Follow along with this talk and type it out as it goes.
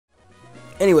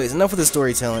Anyways, enough with the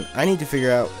storytelling. I need to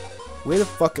figure out where the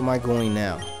fuck am I going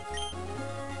now?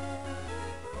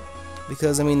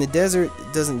 Because, I mean, the desert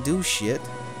doesn't do shit.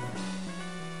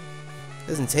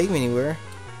 Doesn't take me anywhere.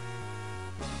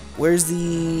 Where's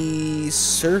the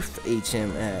Surf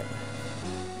HM at?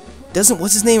 Doesn't,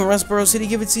 what's his name in Rustboro City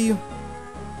give it to you?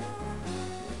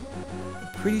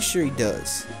 I'm pretty sure he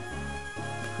does.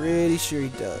 Pretty sure he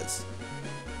does.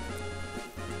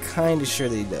 Kinda sure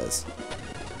that he does.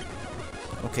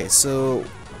 Okay, so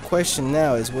question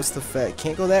now is what's the fact?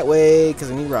 Can't go that way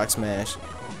because I need Rock Smash.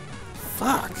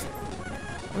 Fuck.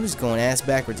 I'm just going ass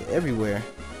backwards everywhere.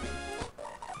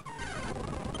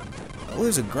 Oh,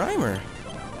 there's a Grimer.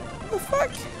 What the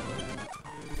fuck?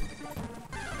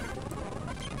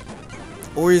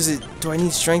 Or is it, do I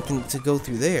need strength to go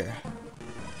through there?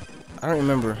 I don't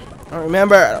remember. I don't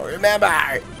remember. I don't remember.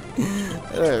 I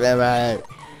don't remember.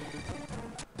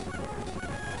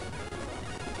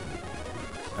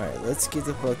 Alright, let's get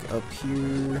the fuck up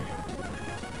here.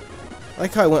 I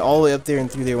like how I went all the way up there and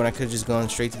through there when I could have just gone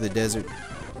straight to the desert.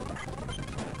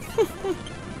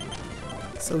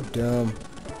 So dumb.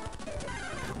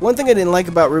 One thing I didn't like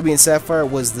about Ruby and Sapphire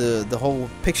was the whole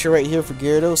picture right here for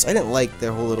Gyarados. I didn't like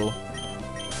their whole little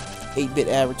 8-bit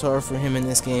avatar for him in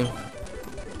this game.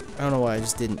 I don't know why, I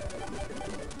just didn't.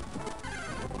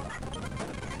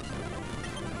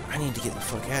 I need to get the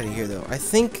fuck out of here though. I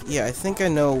think I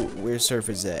know where Surf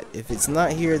is at. If it's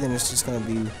not here, then it's just gonna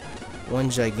be one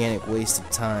gigantic waste of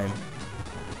time.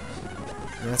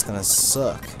 And that's gonna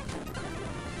suck.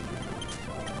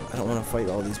 I don't want to fight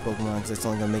all these Pokemon because that's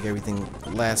only gonna make everything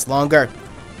last longer.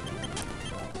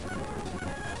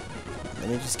 Let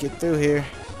me just get through here.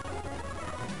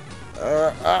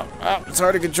 It's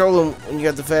hard to control them when you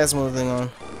got the fast mode thing on.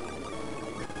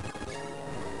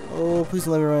 Oh, please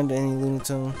don't let me run into any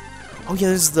Lunatone. Oh yeah,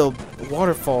 this is the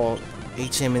waterfall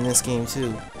HM in this game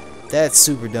too. That's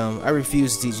super dumb. I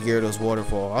refuse to teach Gyarados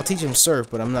waterfall. I'll teach him surf,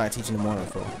 but I'm not teaching him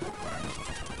waterfall.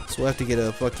 So we'll have to get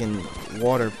a fucking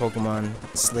water Pokemon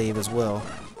slave as well.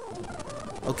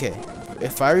 Okay,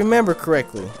 if I remember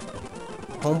correctly,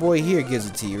 homeboy here gives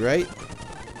it to you, right?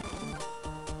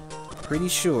 Pretty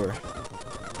sure.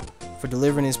 For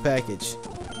delivering his package.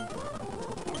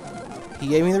 He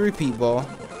gave me the repeat ball.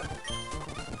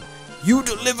 You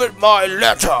delivered my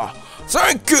letter.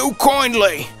 Thank you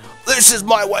kindly. This is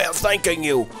my way of thanking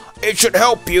you. It should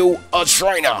help you, a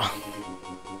trainer.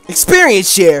 Experience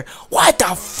share? What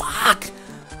the fuck?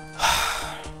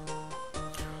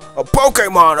 A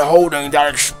Pokemon holding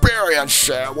that experience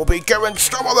share will be given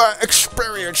some of the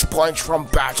experience points from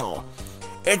battle.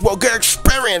 It will get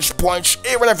experience points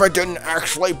even if it didn't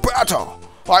actually battle.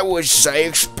 I would say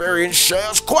experience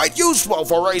share is quite useful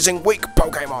for raising weak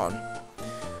Pokemon.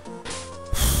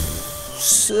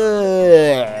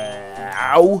 So,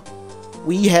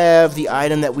 we have the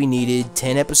item that we needed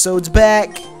 10 episodes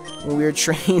back when we were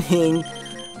training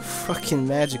fucking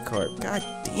Magikarp. God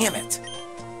damn it.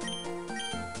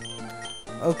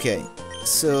 Okay,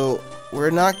 so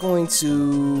we're not going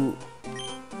to...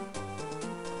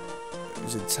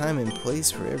 There's a time and place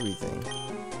for everything.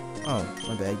 Oh,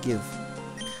 my bad, give.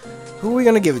 Who are we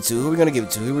gonna give it to? Who are we gonna give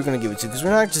it to? Who are we gonna give it to? Because we're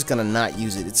not just gonna not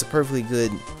use it. It's a perfectly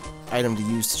good item to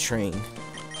use to train.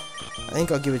 I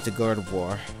think I'll give it to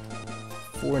Gardevoir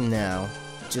for now,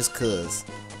 just cause.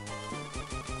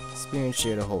 Experience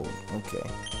share to hold. Okay.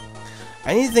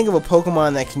 I need to think of a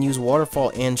Pokemon that can use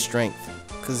Waterfall and Strength.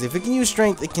 Because if it can use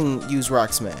Strength, it can use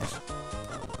Rock Smash.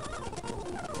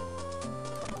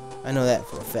 I know that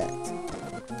for a fact.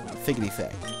 Figgity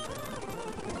fact.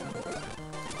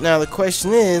 Now the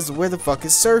question is, where the fuck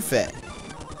is Surf at?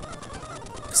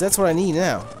 Because that's what I need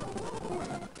now.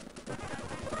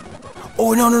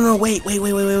 Oh, no, wait.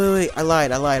 I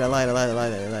lied. I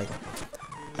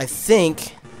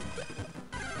think...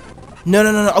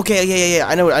 No. Okay, yeah.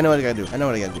 I know what I gotta do.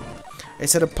 I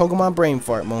said a Pokemon brain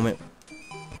fart moment.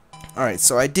 Alright,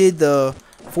 so I did the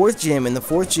 4th gym, and the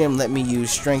 4th gym let me use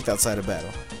Strength outside of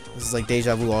battle. This is like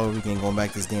deja vu all over again, going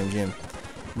back to this damn gym.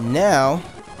 Now,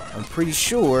 I'm pretty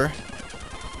sure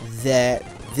that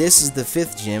this is the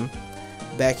 5th gym.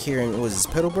 Back here in, what is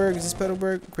this, Petalburg? Is this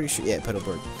Petalburg? Pretty sure, yeah,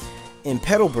 Petalburg. In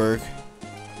Petalburg,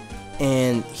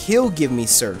 and he'll give me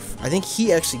Surf. I think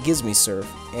he actually gives me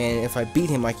Surf, and if I beat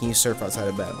him, I can use Surf outside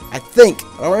of battle. I think.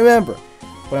 I don't remember.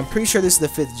 But I'm pretty sure this is the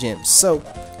 5th gym. So,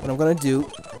 what I'm going to do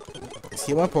is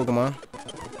heal my Pokemon.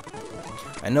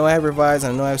 I know I have Revives,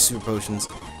 and I know I have Super Potions.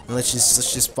 And let's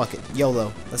just fuck it.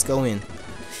 YOLO. Let's go in.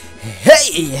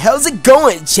 Hey, how's it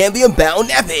going, Champion Bound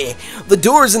Nappy? The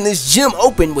doors in this gym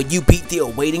open when you beat the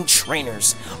awaiting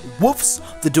trainers. Whoops,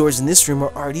 the doors in this room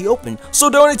are already open, so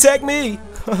don't attack me.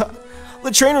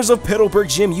 The trainers of Petalburg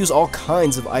Gym use all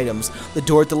kinds of items. The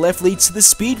door at the left leads to the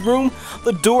speed room.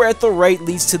 The door at the right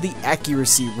leads to the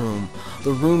accuracy room.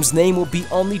 The room's name will be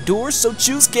on the door, so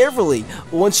choose carefully.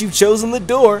 Once you've chosen the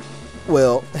door,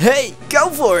 well, hey, go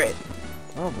for it!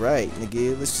 Alright,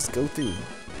 nigga, let's just go through.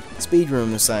 Speed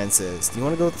room, the sign says. Do you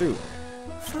want to go through?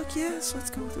 Fuck yes,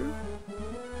 let's go through.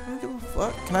 I don't give a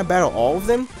fuck. Can I battle all of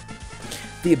them?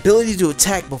 The ability to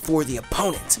attack before the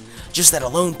opponent. Just that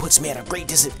alone puts me at a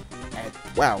great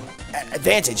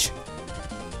advantage.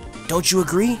 Don't you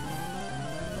agree?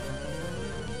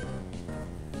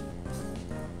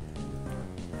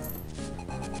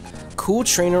 Cool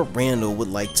Trainer Randall would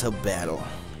like to battle.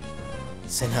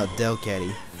 Send out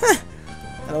Delcatty. I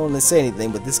don't want to say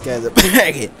anything, but this guy's a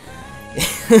maggot.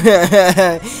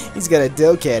 He's got a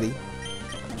Delcatty.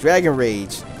 Dragon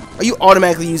Rage. Oh, you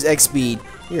automatically use X speed.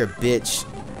 You're a bitch.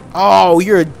 Oh,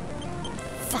 you're a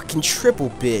fucking triple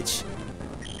bitch.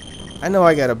 I know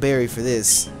I got a berry for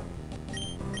this.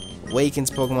 Awakens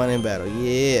Pokemon in battle.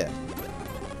 Yeah.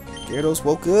 Gyarados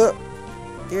woke up.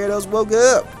 Gyarados woke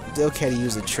up. Delcatty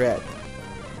used a trap.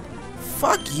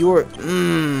 Fuck your.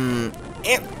 I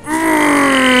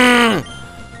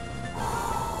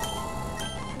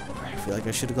feel like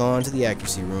I should have gone to the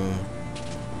accuracy room.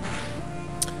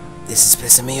 This is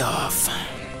pissing me off.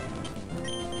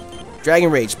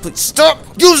 Dragon Rage, please stop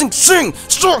using Sing!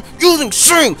 Stop using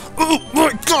Sing! Oh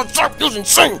my god, stop using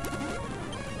Sing!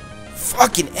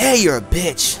 Fucking A, you're a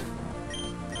bitch.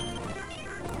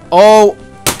 Oh.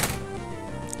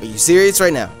 Are you serious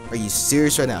right now? Are you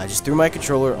serious right now? I just threw my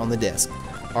controller on the desk.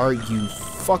 Are you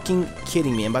fucking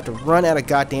kidding me? I'm about to run out of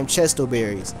goddamn Chesto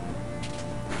berries.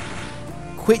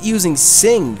 Quit using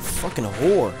Sing, you fucking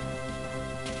whore.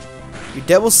 Your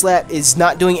Devil Slap is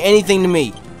not doing anything to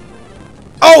me.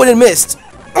 Oh, and it missed.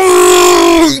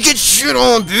 Oh, get shit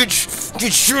on, bitch.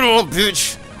 Get shit on,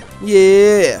 bitch.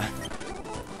 Yeah.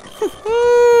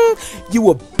 You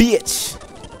a bitch.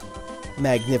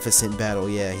 Magnificent battle.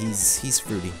 Yeah, he's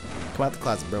fruity. Come out the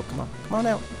closet, bro. Come on. Come on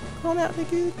out. Come on out,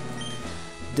 nigga.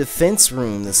 Defense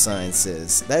room, the sign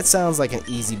says. That sounds like an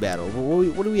easy battle.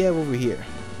 What do we have over here?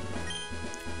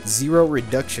 Zero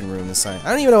reduction room, the sign. I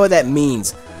don't even know what that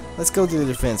means. Let's go to the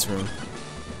defense room.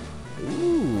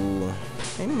 Ooh.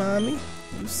 Hey, mommy.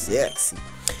 You sexy.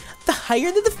 The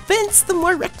higher the defense, the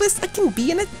more reckless I can be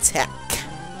in attack.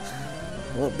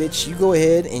 Well, bitch, you go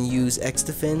ahead and use X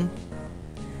defend.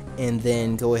 And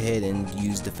then go ahead and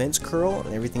use defense curl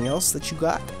and everything else that you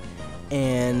got.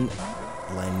 And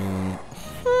Linoon.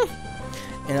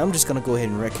 And I'm just gonna go ahead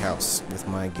and wreck house with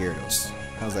my Gyarados.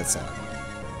 How's that sound?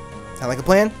 Sound like a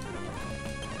plan?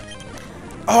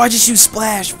 Oh, I just used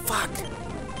Splash. Fuck.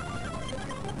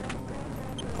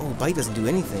 Oh, Bite doesn't do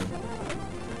anything.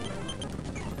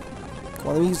 Come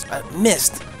on, let me use. I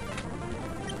missed.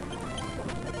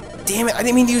 Damn it! I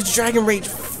didn't mean to use Dragon Rage.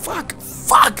 Fuck.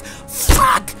 Fuck.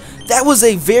 Fuck. That was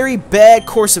a very bad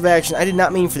course of action. I did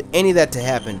not mean for any of that to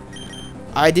happen.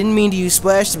 I didn't mean to use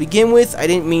Splash to begin with. I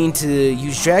didn't mean to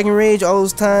use Dragon Rage all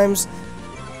those times.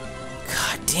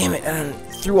 God damn it. And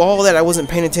through all that, I wasn't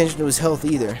paying attention to his health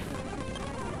either.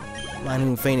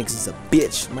 Linoon Phoenix is a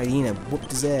bitch. Mightyena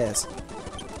whooped his ass.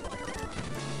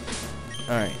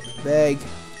 Alright, bag.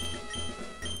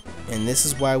 And this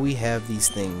is why we have these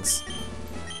things.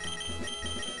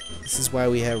 This is why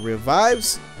we have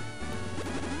revives.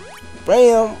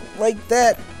 Bam! Like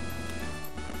that.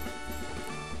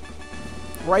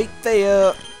 Right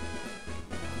there.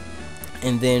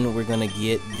 And then we're gonna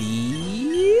get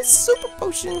the super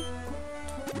potion.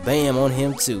 Bam on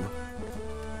him too.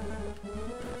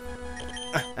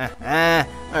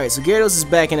 Alright, so Gyarados is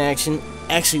back in action.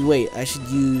 Actually, wait, I should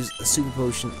use a super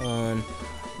potion on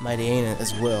Mightyena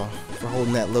as well for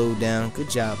holding that load down. Good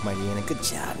job, Mightyena. Good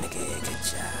job, nigga. Good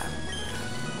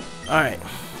job. Alright.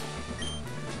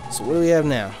 So what do we have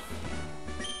now?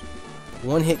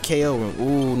 One hit KO room.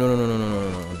 Ooh, no.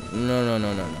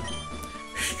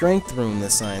 Strength room, the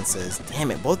sign says.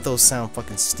 Damn it, both those sound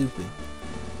fucking stupid.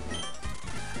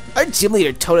 Our gym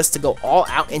leader told us to go all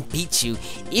out and beat you,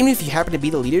 even if you happen to be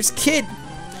the leader's kid.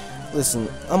 Listen,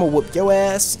 I'm gonna whoop your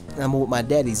ass, and I'm gonna whoop my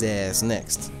daddy's ass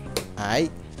next.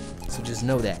 Alright? So just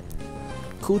know that.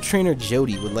 Cool Trainer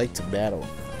Jody would like to battle.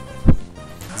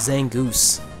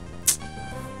 Zangoose.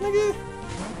 Nigga.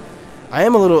 I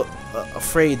am a little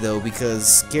afraid though,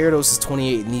 because Gyarados is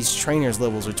 28 and these trainers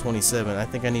levels are 27. I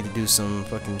think I need to do some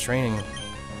fucking training.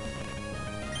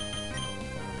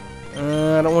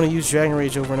 I don't want to use Dragon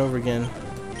Rage over and over again.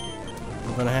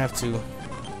 I'm gonna have to.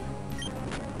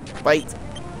 Bite.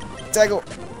 Tackle.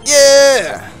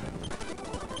 Yeah!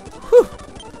 Whew.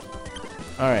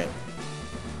 Alright.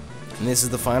 And this is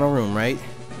the final room, right?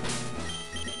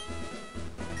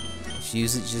 Let's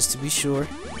use it just to be sure.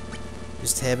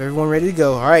 Just to have everyone ready to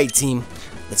go. Alright, team.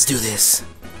 Let's do this.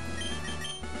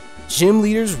 Gym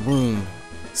Leader's Room.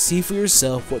 See for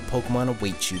yourself what Pokemon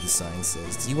await you, the sign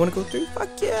says. Do you want to go through?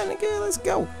 Fuck yeah, nigga, let's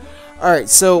go. Alright,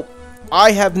 so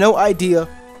I have no idea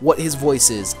what his voice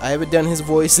is. I haven't done his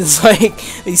voice since like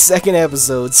the second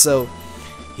episode, so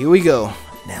here we go.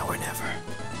 Now or never.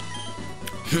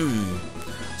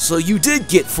 So you did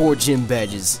get 4 gym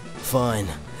badges. Fine.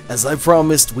 As I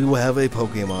promised, we will have a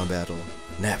Pokemon battle.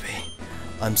 Nappy,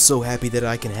 I'm so happy that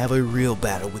I can have a real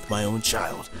battle with my own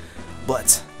child.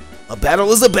 But a battle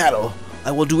is a battle.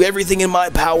 I will do everything in my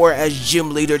power as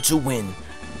gym leader to win.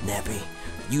 Nappy,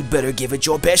 you'd better give it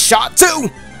your best shot too!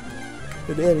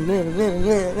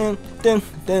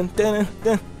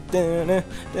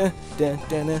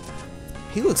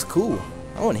 He looks cool.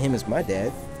 I want him as my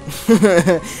dad.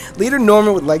 Leader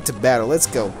Norman would like to battle. Let's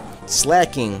go.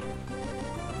 Slacking.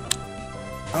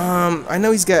 I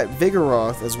know he's got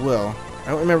Vigoroth as well. I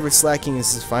don't remember if Slacking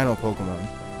is his final Pokemon.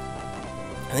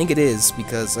 I think it is,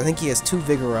 because I think he has 2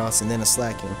 Vigoroths and then a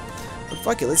Slacking. But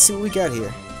fuck it, let's see what we got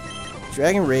here.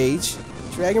 Dragon Rage.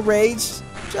 Dragon Rage.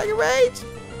 Dragon Rage.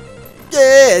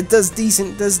 Yeah, it does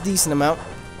decent. Does a decent amount.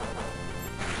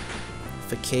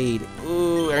 Facade.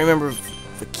 Ooh, I remember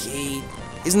Facade.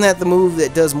 Isn't that the move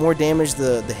that does more damage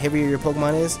the heavier your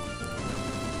Pokemon is?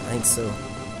 I think so.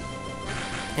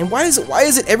 And why is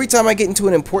it every time I get into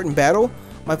an important battle,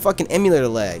 my fucking emulator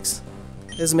lags?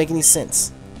 It doesn't make any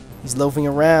sense. He's loafing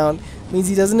around, means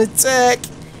he doesn't attack.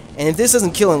 And if this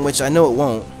doesn't kill him, which I know it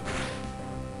won't.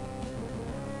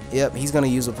 Yep, he's gonna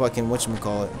use a fucking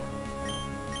whatchamacallit.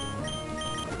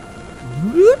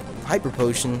 Hyper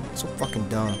Potion. So fucking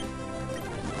dumb.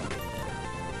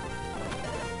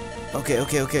 Okay.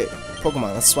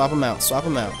 Pokemon, let's swap him out. Swap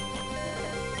him out.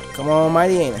 Come on,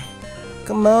 Mighty Anna.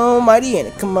 Come on, Mighty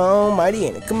Anna. Come on, Mighty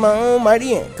Anna. Come on,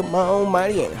 Mighty Anna. Come on,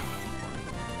 Mighty Anna.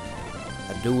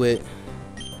 I do it.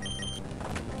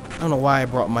 I don't know why I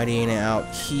brought Mighty Anna out.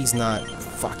 He's not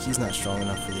strong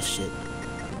enough for this shit.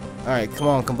 Alright, come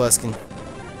on, Combuskin.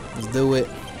 Let's do it.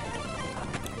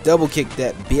 Double kick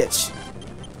that bitch.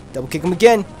 Double kick him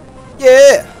again.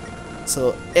 Yeah!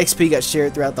 So XP got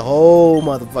shared throughout the whole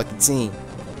motherfucking team.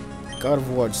 God of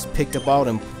War just picked up all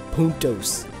them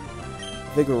puntos.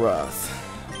 Vigoroth.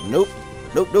 Nope.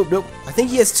 I think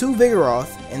he has 2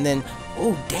 Vigoroth, and then,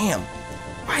 oh damn.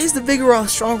 Why is the Vigoroth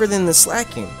stronger than the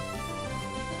Slacking?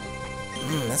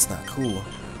 That's not cool.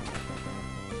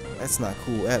 That's not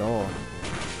cool at all.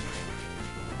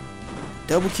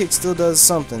 Double kick still does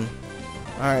something.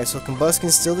 Alright, so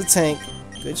Combuskin's still the tank.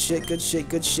 Good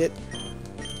shit.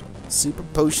 Super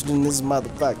potion in this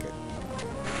motherfucker.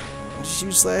 Just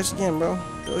use Slash again, bro.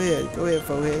 Go ahead,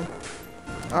 forehead.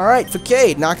 Alright,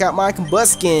 Facade, knock out my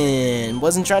Combuskin.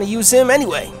 Wasn't trying to use him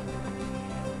anyway.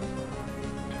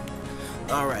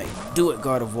 Alright, do it,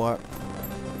 God of War.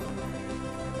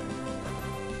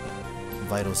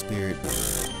 Vital Spirit.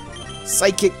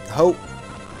 Psychic Hope.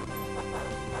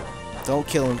 Don't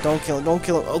kill him.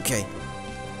 Okay.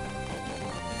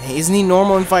 Hey, isn't he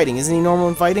normal in fighting?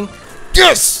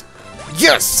 Yes!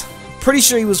 Yes! Pretty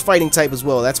sure he was fighting type as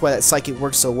well. That's why that Psychic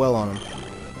works so well on him.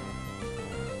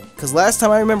 Because last time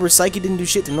I remember, Psychic didn't do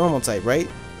shit to normal type, right?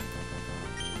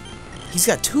 He's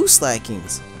got 2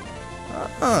 Slackings.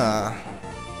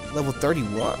 Level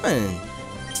 31. Damn,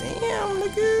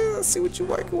 nigga. Let's see what you're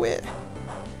working with.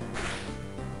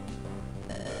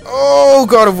 Oh,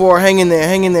 God of War, hang in there.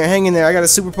 I got a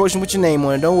super potion with your name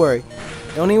on it. Don't worry.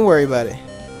 Don't even worry about it.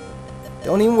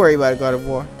 God of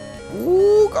War.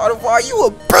 Ooh, God of War, you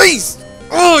a beast!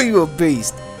 Oh, you a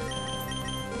beast.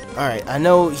 Alright, I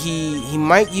know he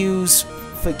might use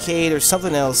Facade or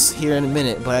something else here in a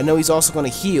minute, but I know he's also going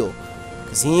to heal.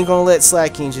 Because he ain't going to let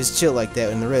Slacking just chill like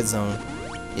that in the red zone.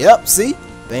 Yep, see?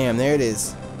 Bam, there it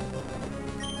is.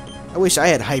 I wish I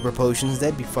had Hyper Potions.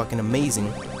 That'd be fucking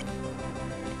amazing.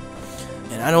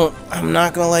 And I'm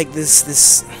not gonna like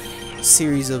this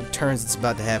series of turns that's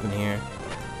about to happen here.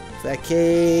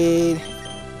 Facade.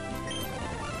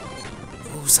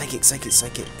 Oh, Psychic.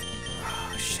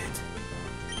 Oh, shit.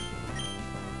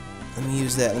 Let me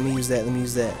use that.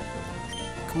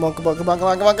 Come on.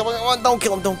 Don't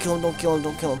kill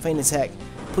him. Feint attack.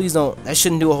 Please don't. That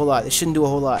shouldn't do a whole lot.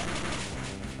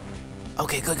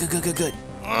 Okay, good.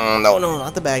 No,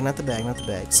 not the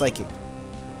bag. Psychic.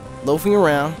 Loafing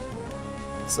around.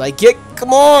 Psychic,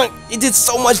 come on! It did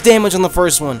so much damage on the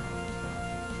first one.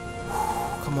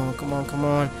 Come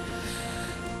on.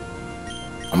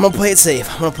 I'm gonna play it safe.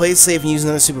 And use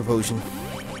another super potion.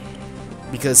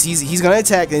 Because he's gonna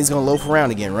attack and he's gonna loaf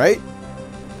around again, right?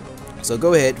 So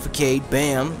go ahead, Facade,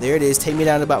 bam, there it is. Take me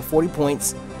down to about 40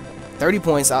 points. 30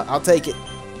 points. I'll take it.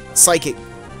 Psychic.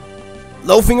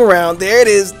 Loafing around. There it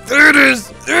is. There it is.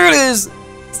 There it is.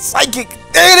 Psychic.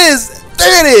 There it is.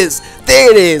 There it is. There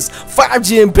it is. 5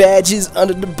 gym badges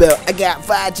under the belt. I got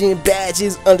 5 gym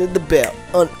badges under the belt.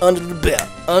 Under the belt.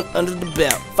 Under the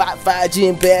belt. 5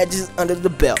 gym badges under the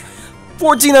belt.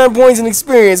 1,400 points in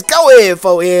experience. Go ahead,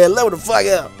 forehead. Load the fuck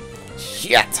up.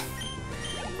 Shit.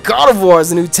 Gardevoir is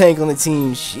the new tank on the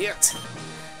team. Shit.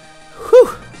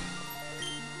 Whew.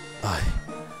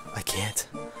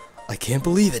 I can't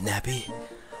believe it, Nappy.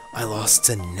 I lost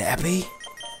to Nappy?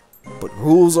 But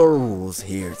rules are rules.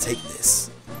 Here, take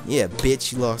this. Yeah,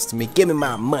 bitch, you lost to me. Give me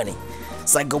my money.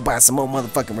 So I go buy some more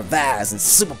motherfucking revives and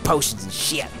super potions and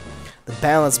shit. The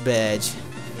balance badge.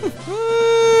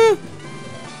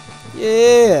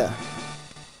 Yeah.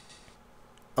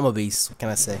 I'm a beast. What can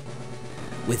I say?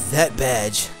 With that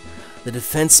badge, the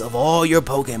defense of all your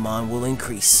Pokemon will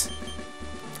increase.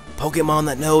 Pokemon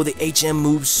that know the HM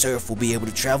move Surf will be able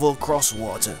to travel across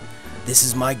water. This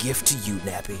is my gift to you,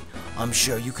 Nappy. I'm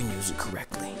sure you can use it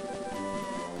correctly.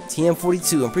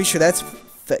 TM42. I'm pretty sure that's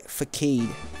Facade,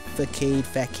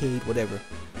 whatever.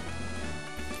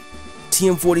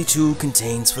 TM42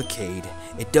 contains Facade.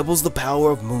 It doubles the power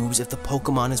of moves if the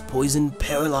Pokemon is poisoned,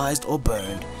 paralyzed, or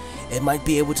burned. It might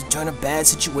be able to turn a bad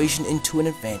situation into an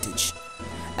advantage.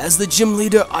 As the gym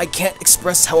leader, I can't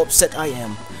express how upset I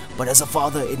am, but as a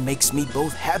father, it makes me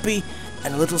both happy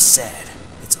and a little sad.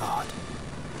 It's odd.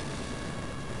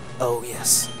 Oh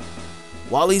yes.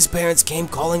 Wally's parents came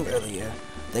calling earlier.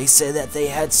 They said that they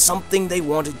had something they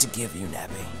wanted to give you,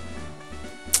 Nappy.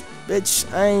 Bitch,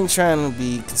 I ain't trying to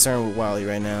be concerned with Wally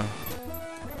right now.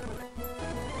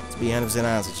 To be 100%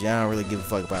 honest with you, I don't really give a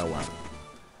fuck about Wally.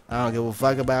 I don't give a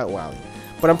fuck about Wally.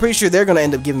 But I'm pretty sure they're gonna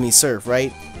end up giving me Surf,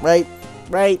 right? Right?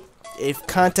 If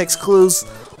context clues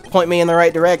point me in the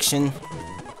right direction.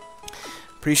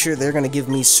 Pretty sure they're gonna give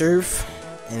me Surf,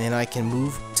 and then I can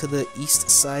move to the east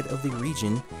side of the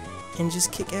region and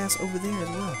just kick ass over there as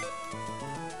well.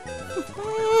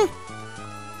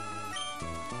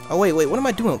 Oh wait, what am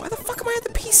I doing? Why the fuck am I at the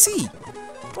PC?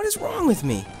 What is wrong with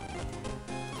me?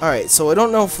 Alright, so I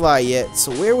don't know Fly yet,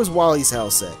 so where was Wally's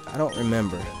house at? I don't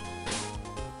remember.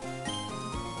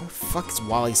 Where the fuck is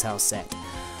Wally's house at?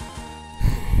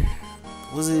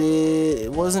 Was it...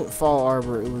 It wasn't Fall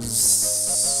Arbor, it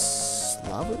was...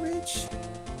 Lava Ridge?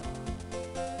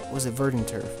 Was it Verdant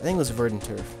Turf? I think it was Verdant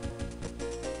Turf.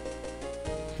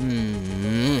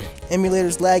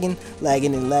 Emulator's lagging.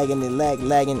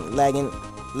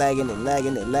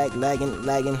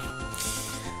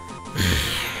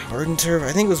 Verdant Turf?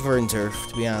 I think it was Verdant Turf,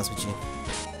 to be honest with you.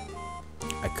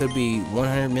 I could be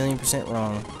 100,000,000%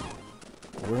 wrong.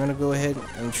 We're gonna go ahead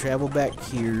and travel back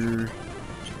here.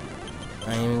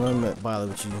 I ain't even gonna bother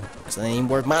with you, because it ain't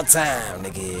worth my time,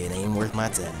 nigga. It ain't worth my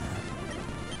time.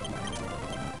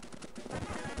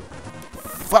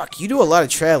 Fuck, you do a lot of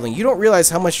traveling. You don't realize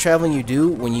how much traveling you do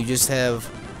when you just have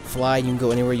Fly, you can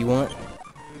go anywhere you want.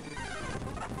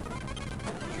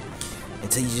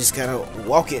 Until you just gotta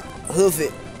walk it, hoof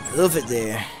it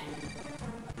there.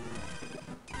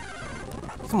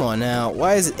 Come on now,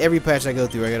 why is it every patch I go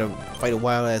through I gotta fight a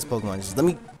wild ass Pokemon? Just let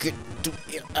me get to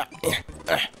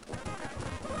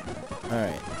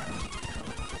Alright.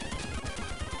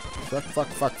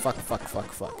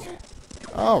 Fuck.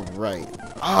 Alright.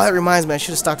 Oh, that reminds me, I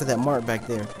should have stopped at that mart back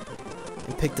there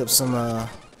and picked up some,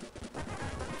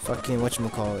 fucking,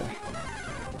 whatchamacallit.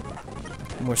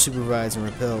 More Super Revives and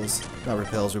Repels. Not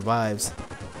Repels, Revives.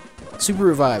 Super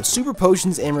Revives. Super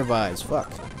Potions and Revives. Fuck.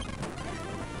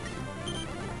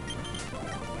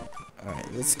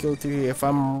 Alright, let's go through here. If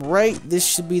I'm right, this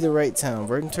should be the right town.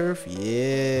 Verdant Turf?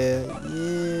 Yeah.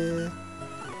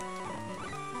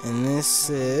 And this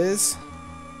is...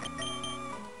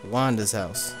 Wanda's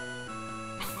house.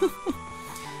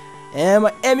 And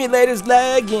my emulator's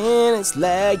lagging, it's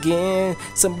lagging.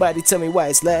 Somebody tell me why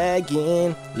it's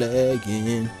lagging.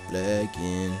 Lagging.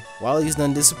 Wally's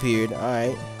done disappeared.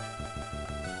 Alright.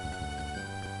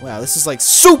 Wow, this is like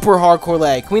super hardcore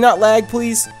lag. Can we not lag,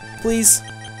 please? Please?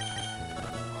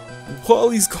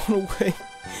 Wally's gone away.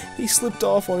 He slipped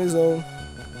off on his own.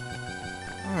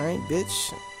 Alright,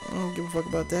 bitch. I don't give a fuck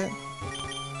about that.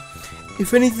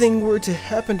 If anything were to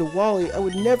happen to Wally, I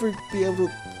would never be able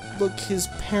to look his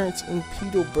parents in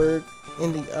Petersburg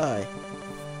in the eye.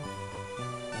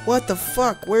 What the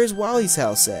fuck? Where's Wally's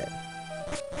house at?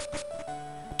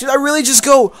 Did I really just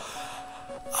go...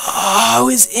 Oh, I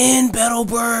was in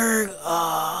Petersburg.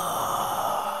 Oh.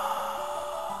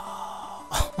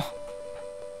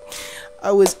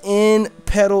 I was in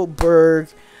Petersburg.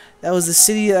 That was the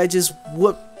city that I just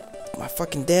whooped my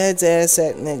fucking dad's ass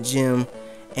at in that gym.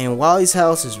 And Wally's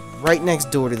house is right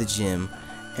next door to the gym.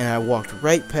 And I walked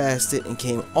right past it and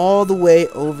came all the way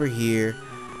over here.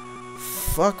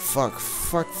 Fuck.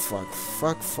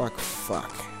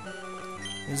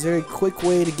 Is there a quick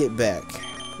way to get back?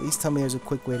 Please tell me there's a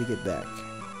quick way to get back.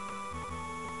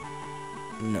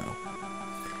 No.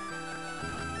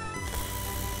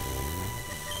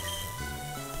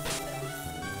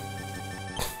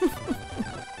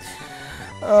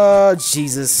 Oh,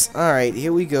 Jesus. Alright,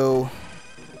 here we go.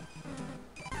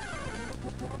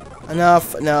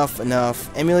 Enough.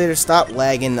 Emulator, stop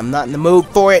lagging. I'm not in the mood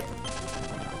for it.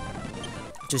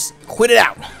 Just quit it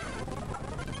out.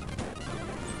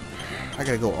 I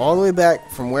gotta go all the way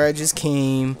back from where I just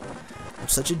came. I'm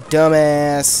such a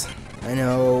dumbass. I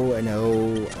know.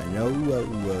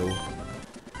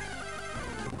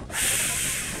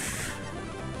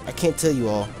 I can't tell you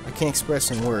all. I can't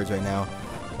express in words right now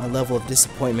my level of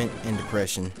disappointment and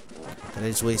depression. That I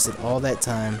just wasted all that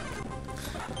time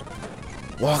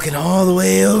walking all the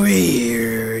way over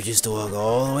here just to walk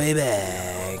all the way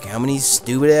back. How many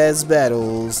stupid ass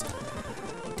battles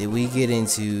did we get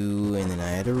into, and then I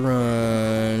had to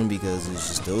run because it's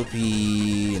just OP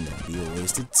and that'd be a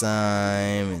waste of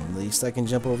time, and at least I can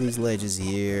jump over these ledges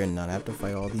here and not have to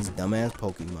fight all these dumbass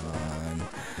Pokemon.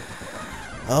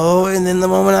 Oh, and then the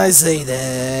moment I say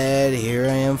that, here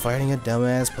I am fighting a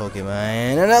dumbass Pokemon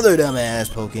and another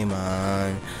dumbass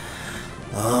Pokemon.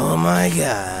 Oh my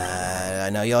god. I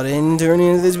know y'all didn't turn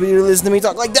into this video to listen to me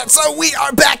talk like that, so we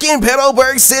are back in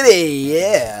Petalburg City!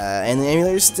 Yeah, and the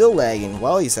emulator's still lagging.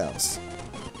 Wally's house.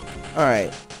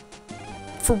 Alright.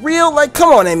 For real? Like,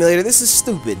 come on, emulator, this is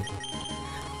stupid.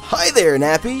 Hi there,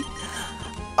 Nappy.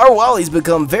 Our Wally's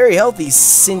become very healthy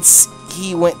since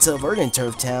he went to Verdant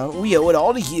Turf Town. We owe it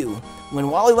all to you.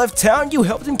 When Wally left town, you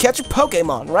helped him catch a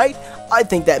Pokemon, right? I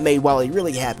think that made Wally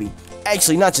really happy.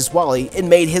 Actually, not just Wally, it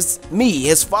made me,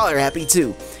 his father, happy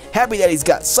too. Happy that he's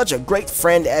got such a great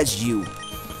friend as you.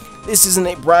 This isn't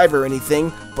a bribe or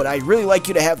anything, but I'd really like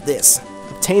you to have this.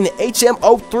 Obtain the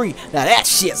HM03. Now that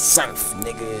shit's surf,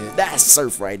 nigga. That's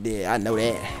surf right there, I know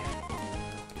that.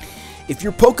 If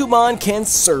your Pokemon can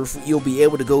surf, you'll be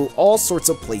able to go all sorts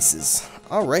of places.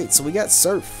 Alright, so we got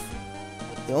surf.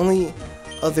 The only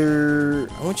other...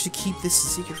 I want you to keep this a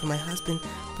secret from my husband,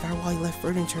 but our Wally left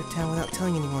Verdant Turf Town without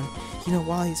telling anyone. You know,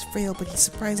 Wally is frail, but he's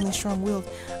surprisingly strong-willed.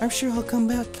 I'm sure he'll come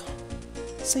back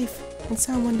safe and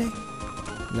sound one day.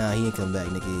 Nah, he ain't come back,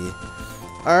 nigga.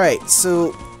 Alright,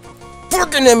 so...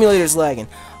 Fucking emulator's lagging.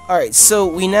 Alright, so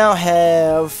we now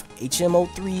have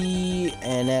HM03,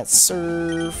 and that's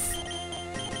surf.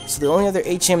 So the only other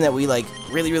HM that we, like,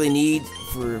 really need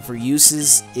for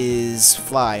uses is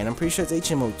fly, and I'm pretty sure it's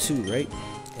HM02, right?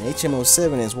 And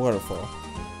HM07 is waterfall.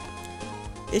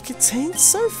 It contains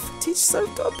surf. Teach surf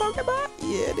to a Pokemon.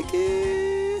 Yeah,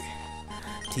 nigga.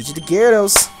 Teach it to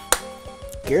Gyarados.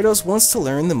 Gyarados wants to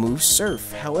learn the move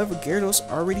surf. However, Gyarados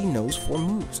already knows 4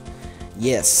 moves.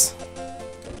 Yes.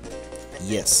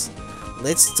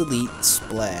 Let's delete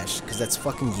Splash, because that's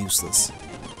fucking useless.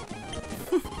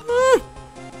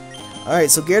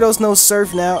 Alright, so Gyarados knows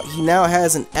surf now. He now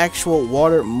has an actual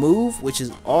water move, which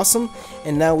is awesome.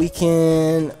 And now we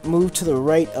can move to the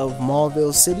right of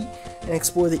Maulville City and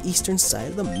explore the eastern side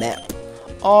of the map.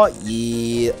 Oh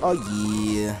yeah.